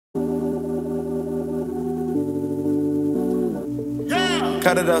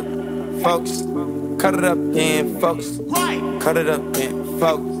Cut it up, folks. Cut it up, then, folks. Cut it up, then,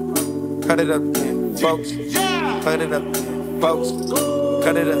 folks. Cut it up, then, folks. Cut it up, then, folks.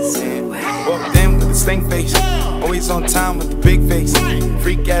 Cut it up, then. Walked in with the Stankface. Always on time with the big face.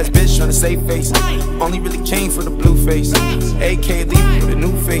 Freak ass bitch on the safe face. Only really came for the blue face. AK leave with a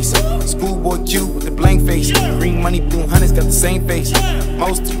new face. Schoolboy Q with the blank face. Green money, blue hunters got the same face.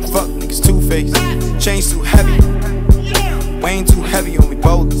 Most of the fuck niggas two-faced. Chains too heavy. Wayne too heavy on me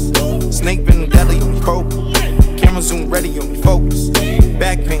boulders. Snake been in deli on me cobra. Camera zoom ready on me focus.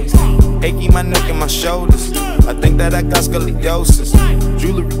 Back pains, aching my neck and my shoulders. I think that I got scoliosis.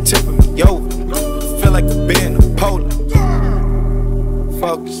 Jewelry tipping me over. Feel like a bear in a polo.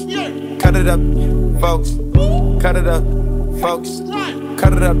 Folks, cut it up, folks. Cut it up, folks.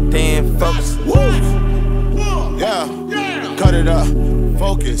 Cut it up, then, folks. Yeah, cut it up,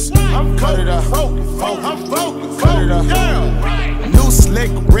 focus. Cut it up, focus. Cut it up. New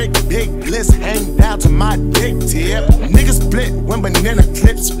slick Rick, big bliss, hang down to my dick tip. Niggas split when banana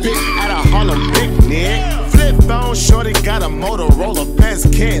clips spit at a Harlem picnic. Flip phone, shorty got a Motorola, fans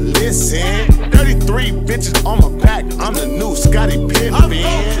can't listen. 33 bitches on my back, I'm the new Scottie Pippen.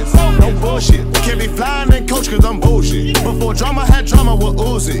 No bullshit, can't be flying and coach cause I'm bullshit. Before drama had drama with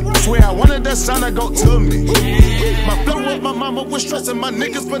Uzi. Swear I wanted that son to go to me. My flow with my mama was stressing, my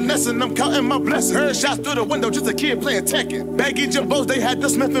niggas finessing, I'm counting my blessings. Heard shots through the window, just a kid playing Tekken. Baggy Jambos, they had the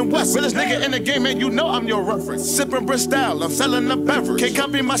Smith & Wesson. Realest nigga in the game, and you know I'm your reference. Sippin' Bristol, I'm selling a beverage. Can't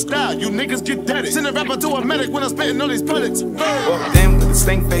copy my style, you niggas get dead. Send a rapper to a medic when I'm spitting all these bullets. Walked in with the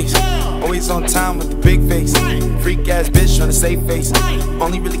Stankface. Always on time with the big face. Freak ass bitch on the safe face.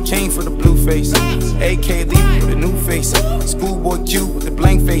 Only really came for the blue face. AK leave with a new face. Schoolboy Q with the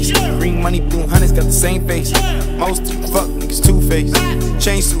blank face. Green money, blue hunters got the same face. Most of the fuck niggas two-faced.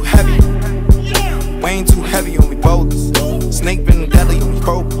 Chains too heavy. Wayne too heavy on me boulders. Snake been in deli on me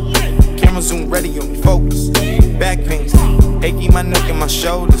cobra. Camera zoom ready on me focus. Back pains, aching my neck and my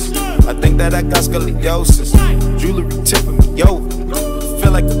shoulders. I think that I got scoliosis. Jewelry tipping me over.